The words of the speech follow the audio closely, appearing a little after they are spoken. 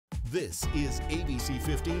This is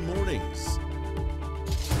ABC15 Mornings.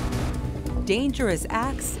 Dangerous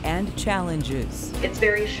acts and challenges. It's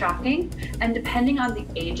very shocking, and depending on the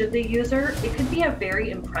age of the user, it could be a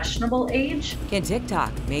very impressionable age. Can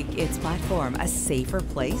TikTok make its platform a safer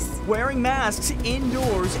place? Wearing masks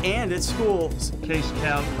indoors and at schools. Case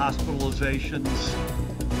count, hospitalizations,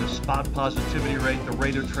 the spot positivity rate, the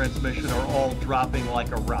rate of transmission are all dropping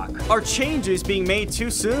like a rock. Are changes being made too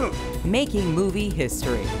soon? Making movie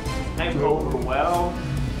history. I'm overwhelmed.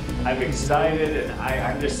 I'm excited, and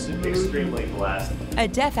I'm just extremely blessed. A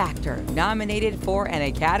deaf actor nominated for an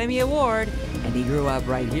Academy Award, and he grew up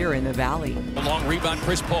right here in the Valley. A long rebound,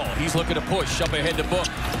 Chris Paul. He's looking to push up ahead to Book.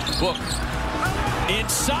 Book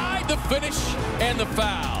inside the finish and the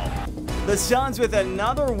foul. The Suns with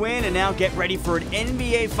another win and now get ready for an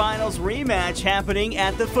NBA Finals rematch happening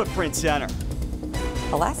at the Footprint Center.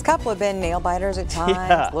 The last couple have been nail biters at times,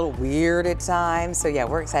 a little weird at times. So yeah,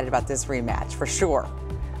 we're excited about this rematch for sure.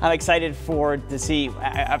 I'm excited to see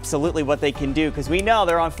absolutely what they can do because we know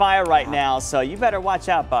they're on fire right now. So you better watch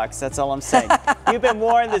out, Bucks. That's all I'm saying. You've been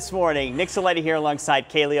warned this morning. Nick Saletti here alongside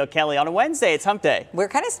Kaylee O'Kelly. On a Wednesday, it's hump day. We're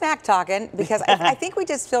kind of smack talking because I think we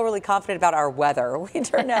just feel really confident about our weather. We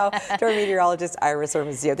turn now to our meteorologist, Iris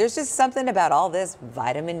Hermosillo. There's just something about all this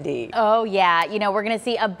vitamin D. Oh, yeah. You know, we're going to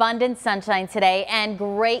see abundant sunshine today and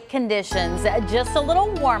great conditions. Just a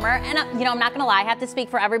little warmer. And, you know, I'm not going to lie. I have to speak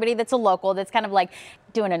for everybody that's a local that's kind of like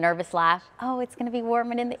doing a nervous laugh. Oh, it's going to be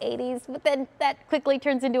warm and in the 80s, but then that quickly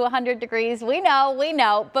turns into 100 degrees. We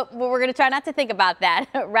know, but we're going to try not to think about that,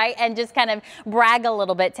 right? And just kind of brag a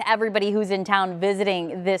little bit to everybody who's in town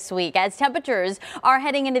visiting this week as temperatures are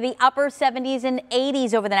heading into the upper 70s and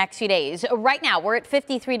 80s over the next few days. Right now, we're at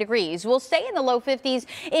 53 degrees. We'll stay in the low 50s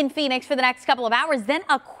in Phoenix for the next couple of hours, then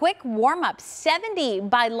a quick warm up, 70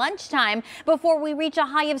 by lunchtime before we reach a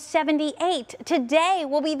high of 78. Today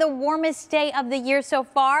will be the warmest day of the year so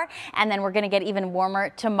far, and then we're going to get even warmer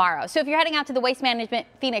tomorrow. So if you're heading out to the Waste Management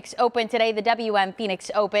Phoenix Open today, the WM Phoenix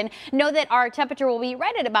Open, know that our temperature will be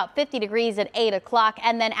right at about 50 degrees at 8 o'clock.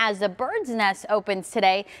 And then as the Bird's Nest opens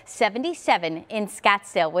today, 77 in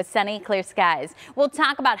Scottsdale with sunny, clear skies. We'll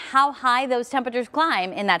talk about how high those temperatures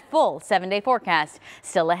climb in that full 7-day forecast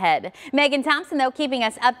still ahead. Megan Thompson, though, keeping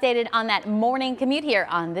us updated on that morning commute here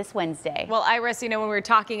on this Wednesday. Well, Iris, you know, when we were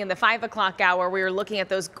talking in the 5 o'clock hour, we were looking at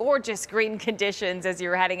those gorgeous green conditions as you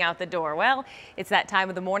were heading out the door. Well, it's that time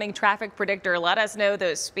of the morning. Traffic predictor let us know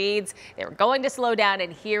those speeds. They were going to slow down,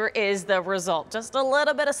 and here is the result. Just a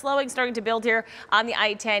little bit of slowing starting to build here on the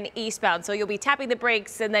I-10 eastbound. So you'll be tapping the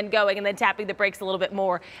brakes and then going and then tapping the brakes a little bit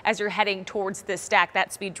more as you're heading towards this stack.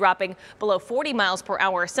 That speed dropping below 40 miles per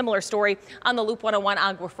hour. Similar story on the Loop 101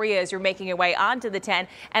 Agua Fria as you're making your way onto the 10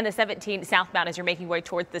 and the 17 southbound as you're making your way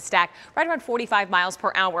towards the stack, right around 45 miles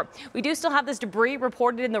per hour. We do still have this debris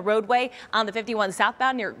reported in the roadway on the 51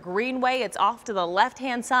 southbound near Greenway. It's off to the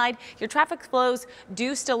left-hand side. Your traffic flows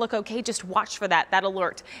do still look okay. Just watch for that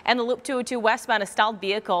alert. And the Loop 202 westbound, a stalled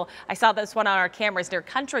vehicle. I saw this one on our cameras near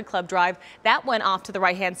Country Club Drive. That went off to the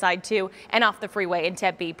right-hand side too, and off the freeway in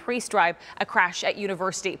Tempe. Priest Drive, a crash at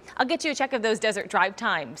University. I'll get you a check of those desert drive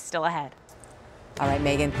times still ahead. All right,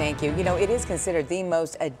 Megan, thank you. You know, it is considered the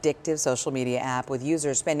most addictive social media app, with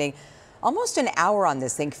users spending almost an hour on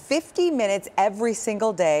this thing, 50 minutes every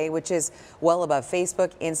single day, which is well above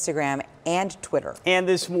Facebook, Instagram, and Twitter. And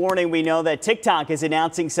this morning, we know that TikTok is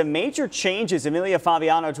announcing some major changes. Amelia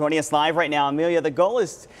Fabiano joining us live right now. Amelia, the goal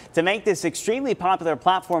is to make this extremely popular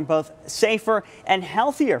platform both safer and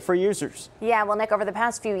healthier for users. Yeah, well, Nick, over the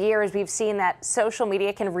past few years, we've seen that social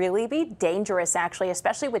media can really be dangerous, actually,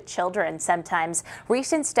 especially with children sometimes.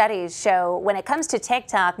 Recent studies show when it comes to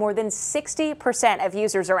TikTok, more than 60% of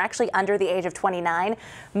users are actually under the age of 29.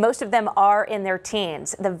 Most of them are in their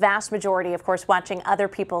teens. The vast majority, of course, watching other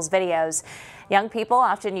people's videos. Young people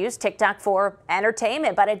often use TikTok for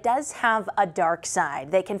entertainment, but it does have a dark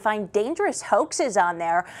side. They can find dangerous hoaxes on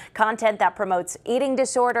there, content that promotes eating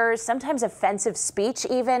disorders, sometimes offensive speech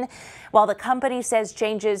even. While the company says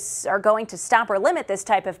changes are going to stop or limit this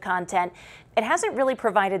type of content, it hasn't really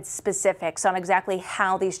provided specifics on exactly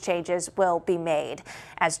how these changes will be made.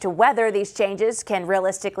 As to whether these changes can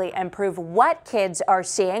realistically improve what kids are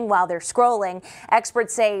seeing while they're scrolling,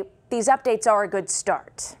 experts say these updates are a good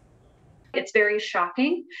start. It's very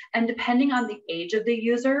shocking, and depending on the age of the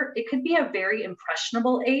user, it could be a very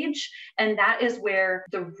impressionable age, and that is where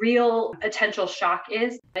the real potential shock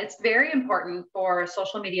is. It's very important for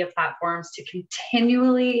social media platforms to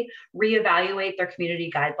continually reevaluate their community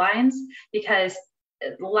guidelines because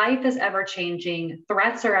life is ever changing,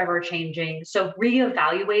 threats are ever changing, so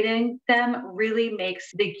reevaluating them really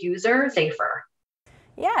makes the user safer.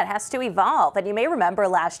 Yeah, it has to evolve. And you may remember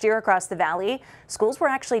last year across the valley, schools were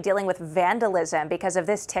actually dealing with vandalism because of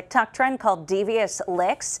this TikTok trend called devious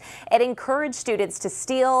licks. It encouraged students to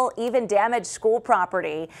steal, even damage school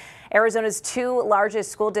property. Arizona's 2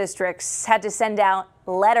 largest school districts had to send out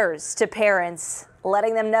letters to parents,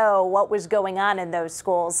 letting them know what was going on in those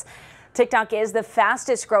schools. TikTok is the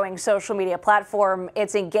fastest growing social media platform.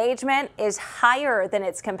 Its engagement is higher than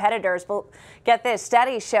its competitors. But get this,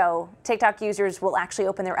 studies show TikTok users will actually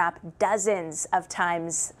open their app dozens of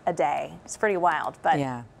times a day. It's pretty wild, but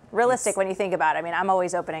yeah, realistic when you think about it. I mean, I'm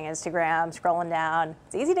always opening Instagram, scrolling down.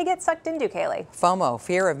 It's easy to get sucked into, Kaylee. FOMO,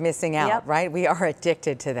 fear of missing out, Yep. right? We are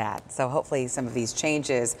addicted to that. So hopefully some of these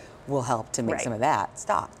changes will help to make some of that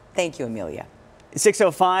stop. Thank you, Amelia.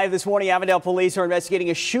 6:05 this morning, Avondale police are investigating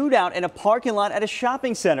a shootout in a parking lot at a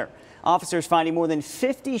shopping center. Officers finding more than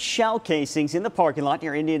 50 shell casings in the parking lot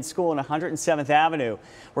near Indian School on 107th Avenue.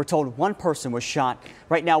 We're told one person was shot.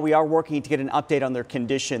 Right now, we are working to get an update on their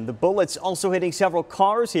condition. The bullets also hitting several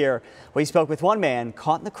cars here. We spoke with one man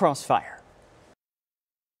caught in the crossfire.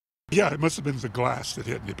 Yeah, it must have been the glass that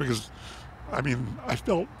hit me because, I mean, I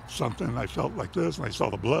felt something. I felt like this, and I saw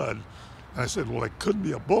the blood. And I said, well, it couldn't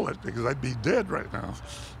be a bullet because I'd be dead right now.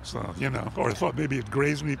 So, you know, or I thought maybe it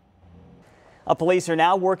grazed me. Police are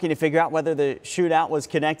now working to figure out whether the shootout was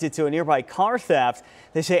connected to a nearby car theft.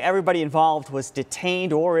 They say everybody involved was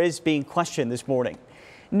detained or is being questioned this morning.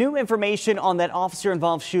 New information on that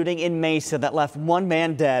officer-involved shooting in Mesa that left one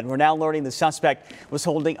man dead. We're now learning the suspect was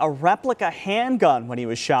holding a replica handgun when he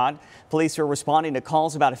was shot. Police are responding to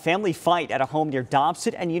calls about a family fight at a home near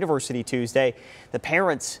Dobson and University Tuesday. The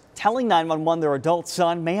parents telling 911 their adult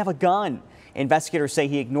son may have a gun. Investigators say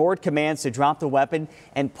he ignored commands to drop the weapon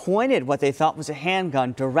and pointed what they thought was a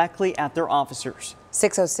handgun directly at their officers.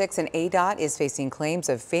 606 and ADOT is facing claims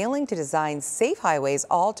of failing to design safe highways,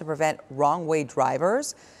 all to prevent wrong-way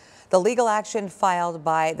drivers. The legal action filed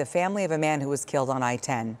by the family of a man who was killed on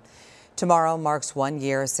I-10. Tomorrow marks 1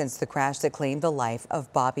 year since the crash that claimed the life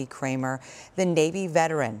of Bobby Kramer, the Navy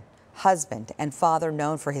veteran, husband and father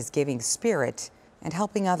known for his giving spirit and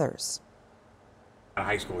helping others. At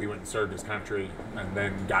high school, he went and served his country and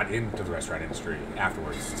then got into the restaurant industry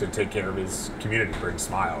afterwards to take care of his community, bring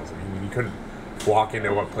smiles. I mean, he couldn't walk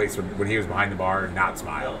into a place when he was behind the bar and not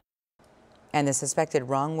smile. And the suspected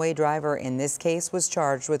wrong-way driver in this case was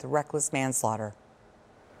charged with reckless manslaughter.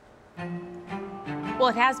 Well,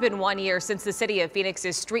 it has been 1 year since the city of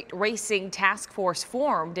Phoenix's street racing task force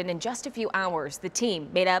formed, and in just a few hours, the team,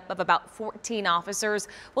 made up of about 14 officers,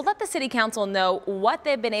 will let the city council know what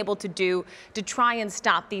they've been able to do to try and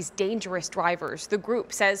stop these dangerous drivers. The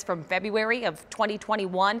group says from February of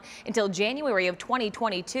 2021 until January of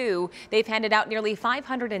 2022, they've handed out nearly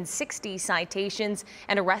 560 citations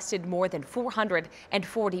and arrested more than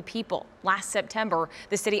 440 people. Last September,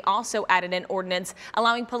 the city also added an ordinance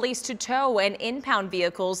allowing police to tow and impound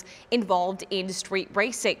vehicles involved in street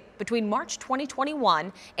racing. Between March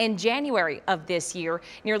 2021 and January of this year,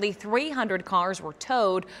 nearly 300 cars were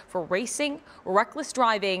towed for racing, reckless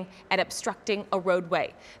driving, and obstructing a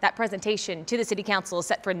roadway. That presentation to the City Council is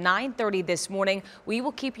set for 9:30 this morning. We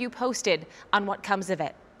will keep you posted on what comes of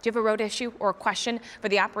it. Do you have a road issue or a question for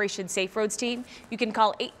the Operation Safe Roads team? You can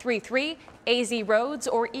call 833-AZ-ROADS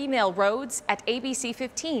or email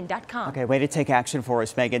roads@abc15.com. Okay, way to take action for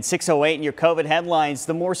us, Megan. 6:08 in your COVID headlines.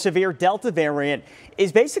 The more severe Delta variant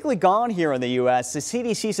is basically gone here in the U.S. The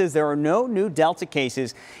CDC says there are no new Delta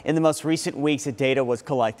cases in the most recent weeks that data was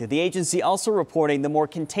collected. The agency also reporting the more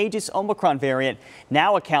contagious Omicron variant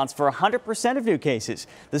now accounts for 100% of new cases.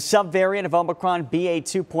 The subvariant of Omicron,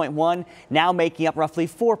 BA2.1, now making up roughly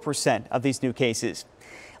 4% of these new cases.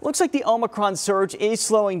 Looks like the Omicron surge is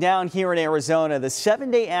slowing down here in Arizona. The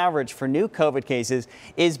 7-day average for new COVID cases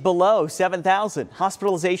is below 7,000.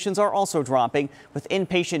 Hospitalizations are also dropping, with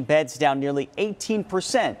inpatient beds down nearly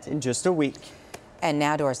 18% in just a week. And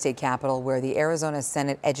now to our state capitol, where the Arizona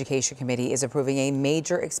Senate Education Committee is approving a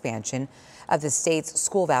major expansion of the state's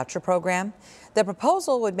school voucher program. The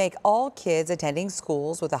proposal would make all kids attending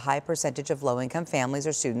schools with a high percentage of low-income families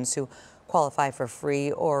or students who qualify for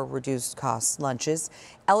free or reduced cost lunches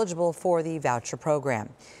eligible for the voucher program.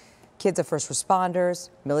 Kids of first responders,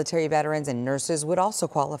 military veterans, and nurses would also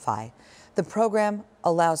qualify. The program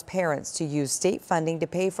allows parents to use state funding to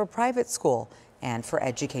pay for private school and for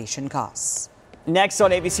education costs. Next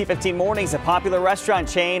on ABC 15 Mornings, a popular restaurant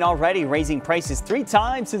chain already raising prices 3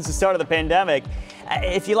 times since the start of the pandemic.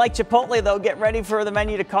 If you like Chipotle, though, get ready for the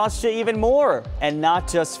menu to cost you even more, and not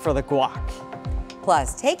just for the guac.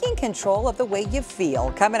 Plus, taking control of the way you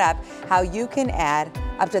feel. Coming up, how you can add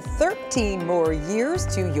up to 13 more years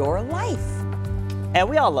to your life. And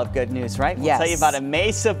we all love good news, right? We'll Yes. tell you about a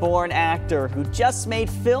Mesa-born actor who just made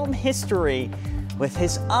film history with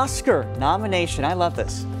his Oscar nomination. I love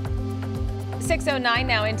this. 6:09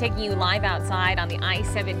 now and taking you live outside on the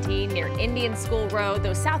I-17 near Indian School Road.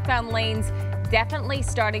 Those southbound lanes definitely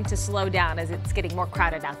starting to slow down as it's getting more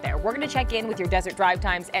crowded out there. We're going to check in with your desert drive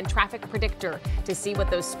times and traffic predictor to see what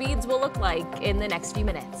those speeds will look like in the next few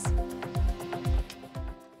minutes.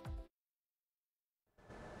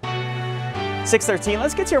 6:13,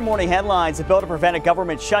 let's get to your morning headlines. A bill to prevent a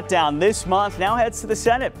government shutdown this month now heads to the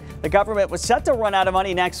Senate. The government was set to run out of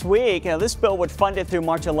money next week. Now, this bill would fund it through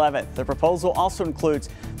March 11th. The proposal also includes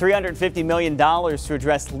 $350 million to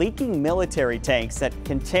address leaking military tanks that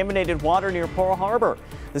contaminated water near Pearl Harbor.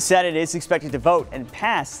 The Senate is expected to vote and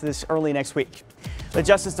pass this early next week. The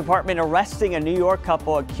Justice Department arresting a New York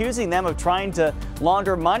couple, accusing them of trying to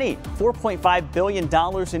launder money, $4.5 billion in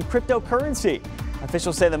cryptocurrency.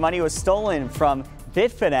 Officials say the money was stolen from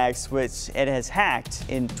Bitfinex, which it has hacked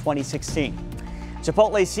in 2016.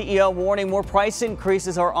 Chipotle CEO warning more price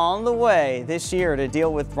increases are on the way this year to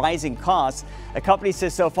deal with rising costs. The company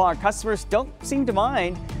says so far customers don't seem to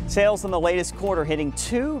mind. Sales in the latest quarter hitting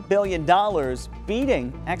 $2 billion,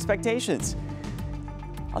 beating expectations.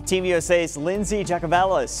 Team USA's Lindsey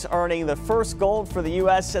Jacobellis earning the first gold for the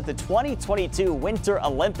U.S. at the 2022 Winter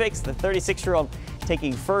Olympics. The 36-year-old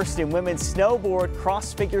taking first in women's snowboard,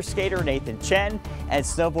 cross-figure skater Nathan Chen and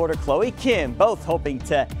snowboarder Chloe Kim, both hoping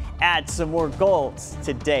to add some more golds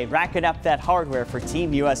today, racking up that hardware for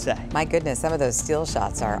Team USA. My goodness, some of those steel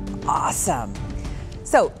shots are awesome.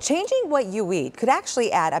 So changing what you eat could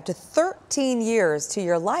actually add up to 13 years to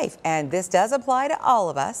your life, and this does apply to all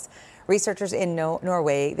of us. Researchers in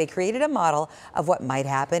Norway, they created a model of what might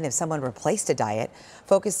happen if someone replaced a diet,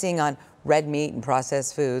 focusing on red meat and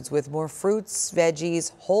processed foods with more fruits,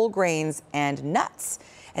 veggies, whole grains, and nuts.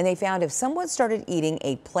 And they found if someone started eating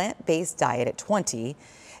a plant-based diet at 20,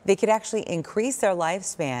 they could actually increase their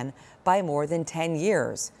lifespan by more than 10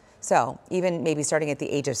 years. So even maybe starting at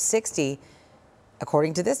the age of 60,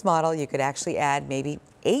 according to this model, you could actually add maybe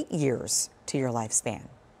 8 years to your lifespan.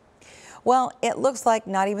 Well, it looks like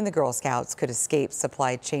not even the Girl Scouts could escape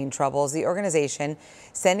supply chain troubles. The organization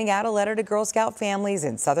sending out a letter to Girl Scout families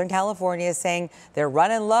in Southern California saying they're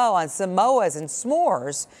running low on Samoas and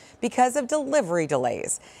s'mores because of delivery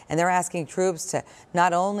delays. And they're asking troops to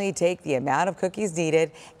not only take the amount of cookies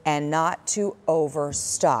needed and not to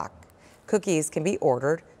overstock. Cookies can be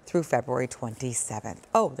ordered through February 27th.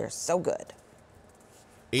 Oh, they're so good.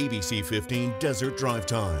 ABC 15 Desert Drive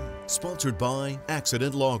Time, sponsored by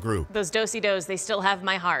Accident Law Group. Those do-si-dos, they still have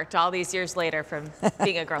my heart all these years later from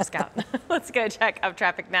being a Girl Scout. Let's go check out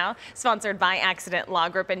traffic now, sponsored by Accident Law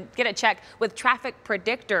Group, and get a check with Traffic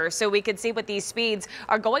Predictor so we can see what these speeds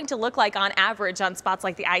are going to look like on average on spots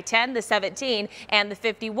like the I-10, the 17, and the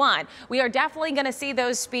 51. We are definitely going to see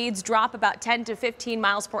those speeds drop about 10 to 15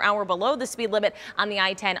 miles per hour below the speed limit on the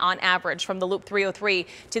I-10 on average from the Loop 303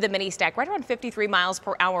 to the mini stack, right around 53 miles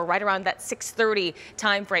per hour, right around that 6:30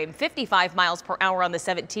 time frame. 55 miles per hour on the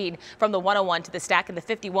 17 from the 101 to the stack, and the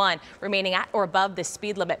 51 remaining at or above the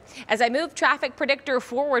speed limit. As I move Traffic Predictor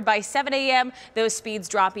forward by 7 a.m., those speeds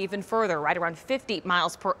drop even further, right around 50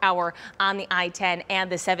 miles per hour on the I-10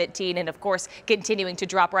 and the 17, and of course continuing to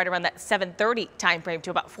drop right around that 7:30 time frame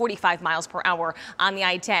to about 45 miles per hour on the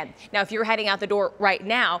I-10. Now, if you're heading out the door right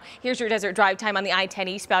now, here's your desert drive time on the I-10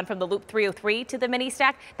 eastbound from the Loop 303 to the mini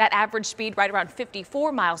stack. That average speed right around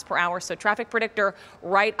 54 miles per hour. So Traffic Predictor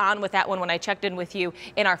right on with that one when I checked in with you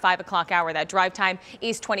in our 5 o'clock hour. That drive time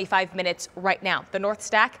is 25 minutes right now. The north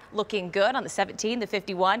stack looking good on the 17, the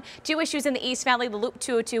 51. Two issues in the East Valley, the Loop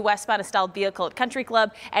 202 westbound, a stalled vehicle at Country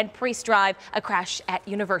Club, and Priest Drive, a crash at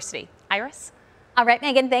University. Iris? All right,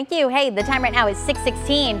 Megan, thank you. Hey, the time right now is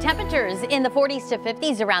 6:16. Temperatures in the 40s to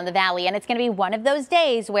 50s around the valley, and it's going to be one of those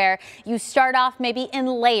days where you start off maybe in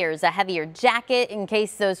layers, a heavier jacket in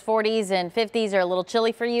case those 40s and 50s are a little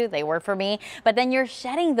chilly for you. They were for me, but then you're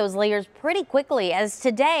shedding those layers pretty quickly, as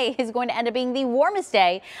today is going to end up being the warmest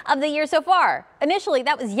day of the year so far. Initially,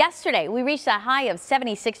 that was yesterday. We reached a high of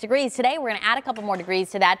 76 degrees. Today, we're going to add a couple more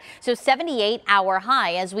degrees to that, so 78-hour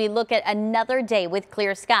high as we look at another day with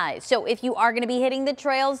clear skies. So if you are going to be hitting the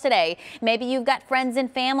trails today, maybe you've got friends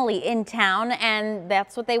and family in town and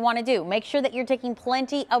that's what they want to do. Make sure that you're taking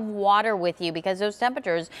plenty of water with you because those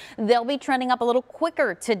temperatures, they'll be trending up a little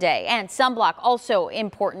quicker today. And sunblock also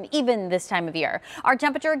important even this time of year. Our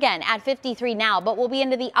temperature again at 53 now, but we'll be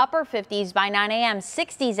into the upper 50s by 9 a.m.,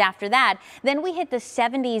 60s after that. Then we we hit the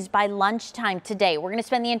 70s by lunchtime today. We're going to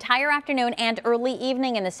spend the entire afternoon and early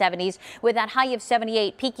evening in the 70s with that high of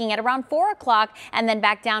 78 peaking at around 4 o'clock and then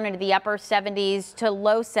back down into the upper 70s to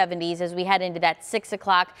low 70s as we head into that 6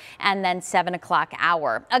 o'clock and then 7 o'clock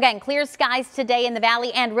hour. Again, clear skies today in the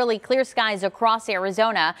valley and really clear skies across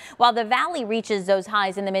Arizona. While the valley reaches those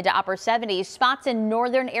highs in the mid to upper 70s, spots in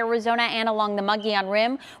northern Arizona and along the Mogollon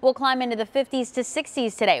Rim will climb into the 50s to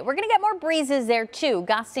 60s today. We're going to get more breezes there too,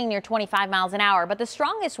 gusting near 25 miles an hour, but the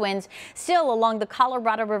strongest winds still along the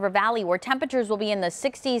Colorado River Valley, where temperatures will be in the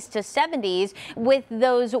 60s to 70s with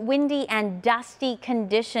those windy and dusty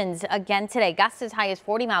conditions again today. Gusts as high as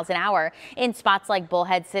 40 miles an hour in spots like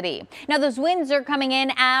Bullhead City. Now those winds are coming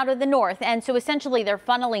in out of the north, and so essentially they're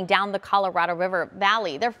funneling down the Colorado River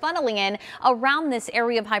Valley. They're funneling in around this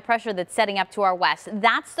area of high pressure that's setting up to our west.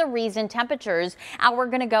 That's the reason temperatures are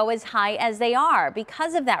going to go as high as they are,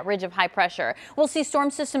 because of that ridge of high pressure. We'll see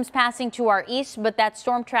storm systems passing to our east, but that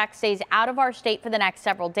storm track stays out of our state for the next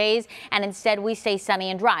several days, and instead we stay sunny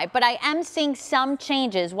and dry. But I am seeing some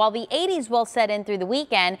changes. While the 80s will set in through the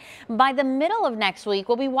weekend, by the middle of next week,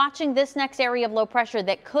 we'll be watching this next area of low pressure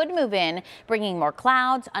that could move in, bringing more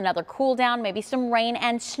clouds, another cool down, maybe some rain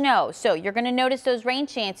and snow. So you're going to notice those rain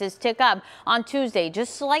chances tick up on Tuesday,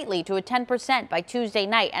 just slightly to a 10% by Tuesday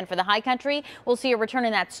night. And for the high country, we'll see a return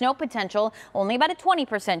in that snow potential, only about a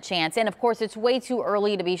 20% chance. And of course, it's way too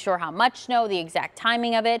early to be sure how much snow, the exact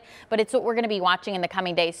timing of it, but it's what we're going to be watching in the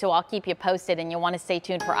coming days. So I'll keep you posted, and you'll want to stay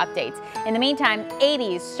tuned for updates. In the meantime,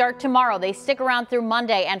 80s start tomorrow. They stick around through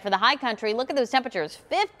Monday. And for the high country, look at those temperatures,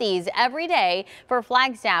 50s every day for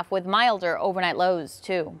Flagstaff with milder overnight lows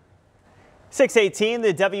too. 6:18,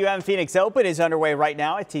 the WM Phoenix Open is underway right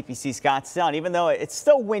now at TPC Scottsdale. And even though it's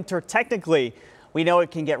still winter technically, we know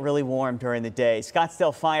it can get really warm during the day.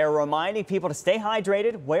 Scottsdale Fire reminding people to stay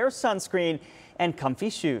hydrated, wear sunscreen, and comfy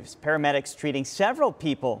shoes. Paramedics treating several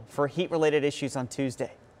people for heat-related issues on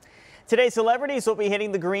Tuesday. Today, celebrities will be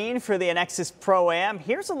hitting the green for the Annexus Pro-Am.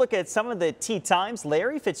 Here's a look at some of the tee times.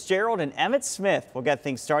 Larry Fitzgerald and Emmitt Smith will get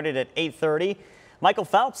things started at 8:30. Michael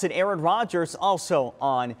Phelps and Aaron Rodgers also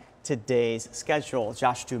on today's schedule.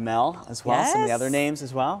 Josh Duhamel as well, some of the other names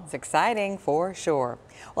as well. It's exciting for sure.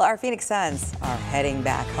 Well, our Phoenix Suns are heading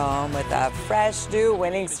back home with a fresh new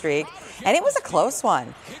winning streak, and it was a close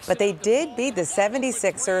one. But they did beat the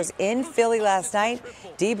 76ers in Philly last night.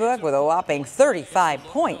 D-Book with a whopping 35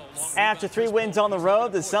 points. After 3 wins on the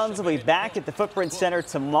road, the Suns will be back at the Footprint Center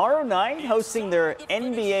tomorrow night, hosting their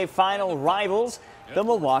NBA final rivals, the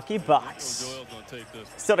Milwaukee Bucks.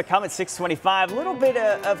 Still to come at 6:25, a little bit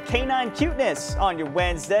of canine cuteness on your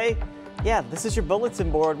Wednesday. Yeah, this is your bulletin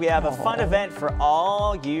board. We have a fun event for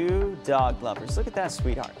all you dog lovers. Look at that,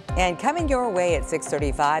 sweetheart. And coming your way at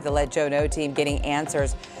 6:35, the Let Joe Know team getting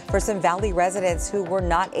answers for some Valley residents who were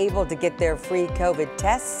not able to get their free COVID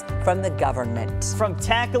tests from the government. From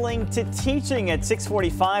tackling to teaching at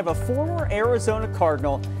 6:45, a former Arizona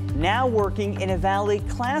Cardinal now working in a Valley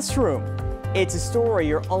classroom. It's a story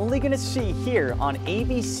you're only going to see here on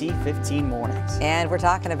ABC15 Mornings. And we're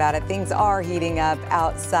talking about it. Things are heating up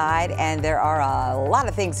outside, and there are a lot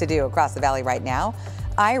of things to do across the valley right now.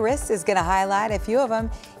 Iris is going to highlight a few of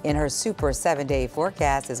them in her super 7-day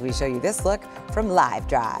forecast as we show you this look from Live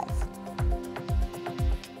Drive.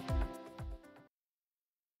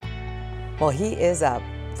 Well, he is up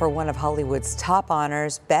for one of Hollywood's top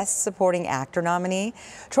honors, Best Supporting Actor nominee.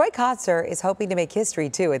 Troy Kotsur is hoping to make history,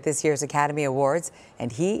 too, at this year's Academy Awards,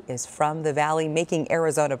 and he is from the Valley, making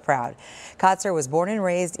Arizona proud. Kotsur was born and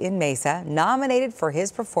raised in Mesa, nominated for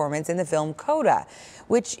his performance in the film Coda,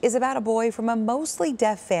 which is about a boy from a mostly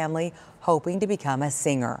deaf family hoping to become a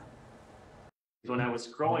singer. When I was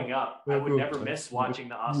growing up, I would never miss watching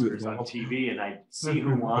the Oscars on TV, and I'd see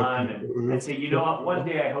who won, and I'd say, you know what, one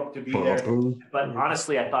day I hope to be there. But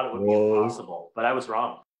honestly, I thought it would be impossible, but I was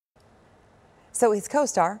wrong. So his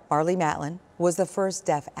co-star, Marlee Matlin, was the first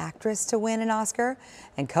deaf actress to win an Oscar,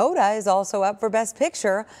 and Coda is also up for Best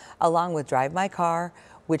Picture, along with Drive My Car,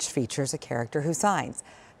 which features a character who signs.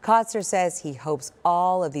 Kotsur says he hopes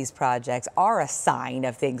all of these projects are a sign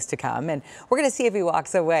of things to come, and we're going to see if he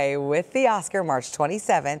walks away with the Oscar March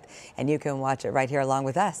 27th, and you can watch it right here along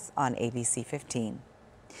with us on ABC 15.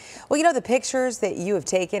 Well, you know, the pictures that you have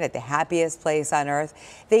taken at the happiest place on earth,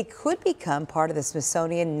 they could become part of the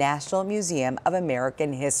Smithsonian National Museum of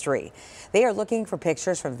American History. They are looking for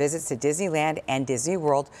pictures from visits to Disneyland and Disney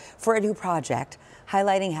World for a new project,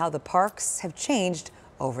 highlighting how the parks have changed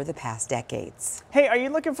over the past decades. Hey, are you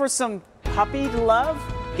looking for some puppy to love?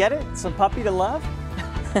 Get it? Some puppy to love?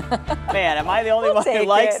 Man, am I the only one who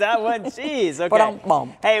likes that one? Jeez,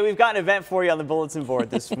 okay. Hey, we've got an event for you on the bulletin board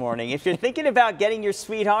this morning. If you're thinking about getting your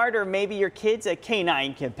sweetheart or maybe your kids a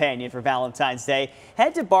canine companion for Valentine's Day,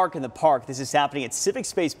 head to Bark in the Park. This is happening at Civic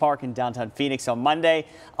Space Park in downtown Phoenix on Monday,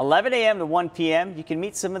 11 a.m. to 1 p.m. You can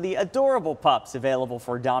meet some of the adorable pups available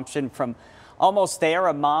for adoption from Almost There,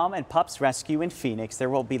 a mom and pups rescue in Phoenix. There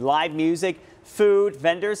will be live music, food,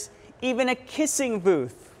 vendors, even a kissing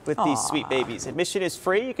booth with these sweet babies. Admission is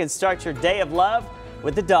free. You can start your day of love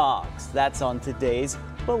with the dogs. That's on today's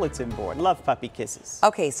bulletin board. Love puppy kisses.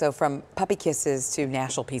 Okay, so from puppy kisses to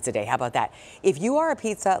National Pizza Day. How about that? If you are a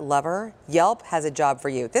pizza lover, Yelp has a job for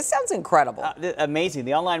you. This sounds incredible. Amazing.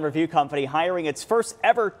 The online review company hiring its first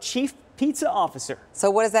ever chief pizza officer. So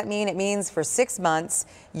what does that mean? It means for 6 months,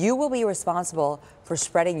 you will be responsible for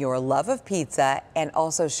spreading your love of pizza and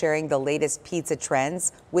also sharing the latest pizza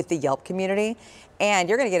trends with the Yelp community. And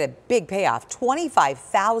you're going to get a big payoff,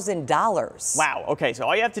 $25,000. Wow. Okay, so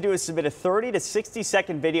all you have to do is submit a 30 to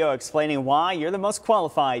 60-second video explaining why you're the most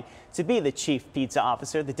qualified to be the chief pizza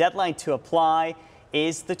officer. The deadline to apply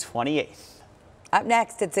is the 28th. Up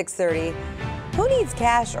next at 6:30, who needs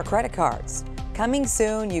cash or credit cards? Coming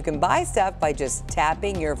soon, you can buy stuff by just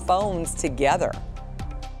tapping your phones together.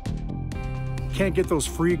 Can't get those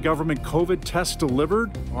free government COVID tests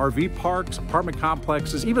delivered? RV parks, apartment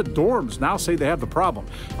complexes, even dorms now say they have the problem.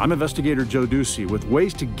 I'm investigator Joe Ducey with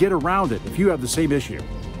ways to get around it if you have the same issue.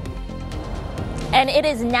 And it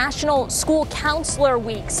is National School Counselor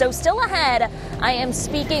Week, so still ahead, I am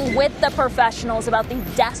speaking with the professionals about the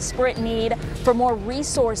desperate need for more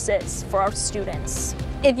resources for our students.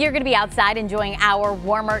 If you're going to be outside enjoying our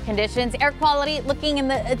warmer conditions, air quality looking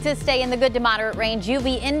to stay in the good to moderate range.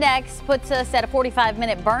 UV index puts us at a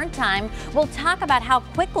 45-minute burn time. We'll talk about how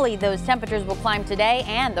quickly those temperatures will climb today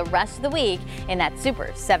and the rest of the week in that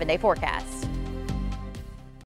super 7-day forecast.